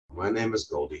My name is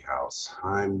Goldie House.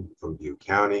 I'm from Butte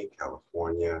County,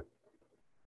 California.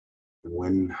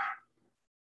 When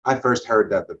I first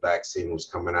heard that the vaccine was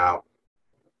coming out,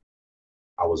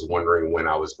 I was wondering when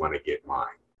I was going to get mine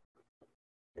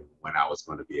and when I was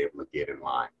going to be able to get in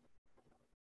line,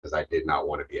 because I did not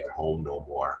want to be at home no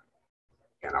more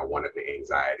and I wanted the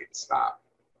anxiety to stop.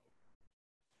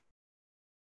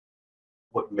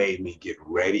 What made me get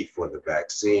ready for the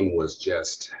vaccine was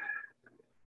just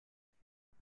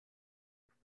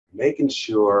making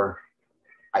sure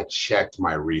I checked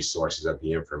my resources of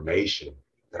the information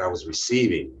that I was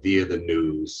receiving via the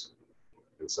news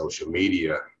and social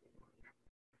media,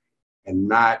 and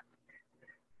not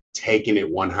taking it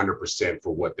 100%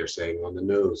 for what they're saying on the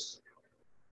news.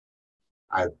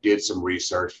 I did some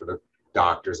research for the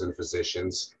doctors and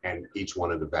physicians and each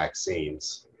one of the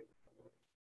vaccines.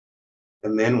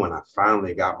 And then when I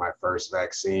finally got my first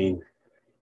vaccine,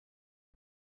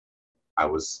 I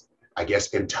was, I guess,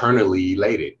 internally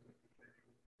elated,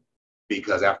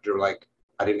 because after I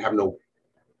didn't have no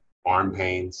arm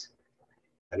pains.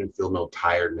 I didn't feel no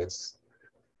tiredness.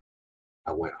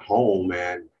 I went home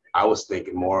and I was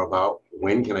thinking more about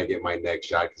when can I get my next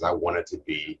shot, because I wanted to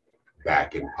be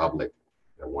back in public.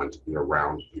 I wanted to be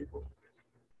around people.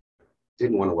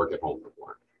 Didn't want to work at home no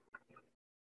more.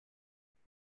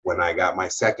 When I got my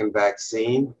second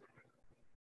vaccine,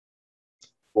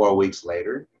 4 weeks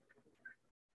later,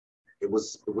 it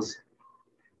was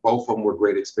both of them were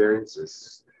great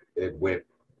experiences. It went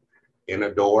in a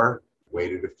door,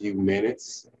 waited a few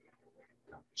minutes,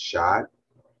 got shot,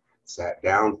 sat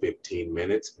down 15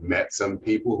 minutes, met some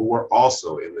people who were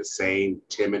also in the same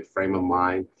timid frame of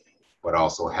mind, but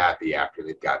also happy after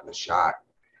they'd gotten the shot.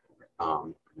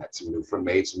 Made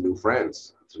some new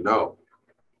friends to know.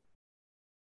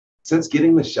 Since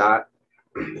getting the shot,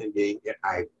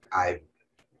 I'm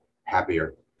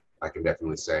happier, I can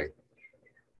definitely say,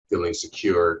 feeling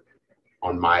secure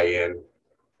on my end,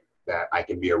 that I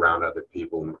can be around other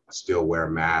people and still wear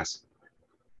a mask.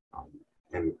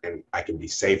 And I can be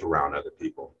safe around other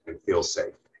people and feel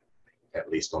safe, at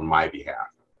least on my behalf.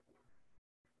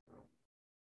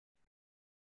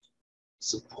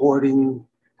 Supporting,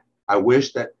 I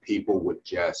wish that people would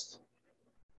just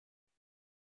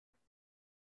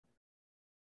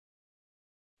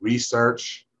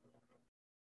research,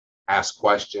 ask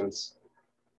questions,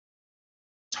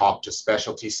 talk to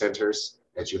specialty centers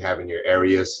that you have in your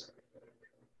areas,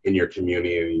 in your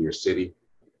community, and in your city.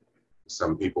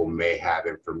 Some people may have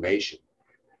information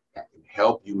that can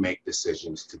help you make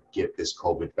decisions to get this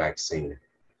COVID vaccine.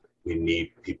 We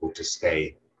need people to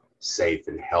stay safe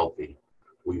and healthy.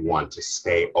 We want to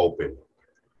stay open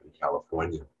in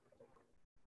California.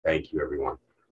 Thank you, everyone.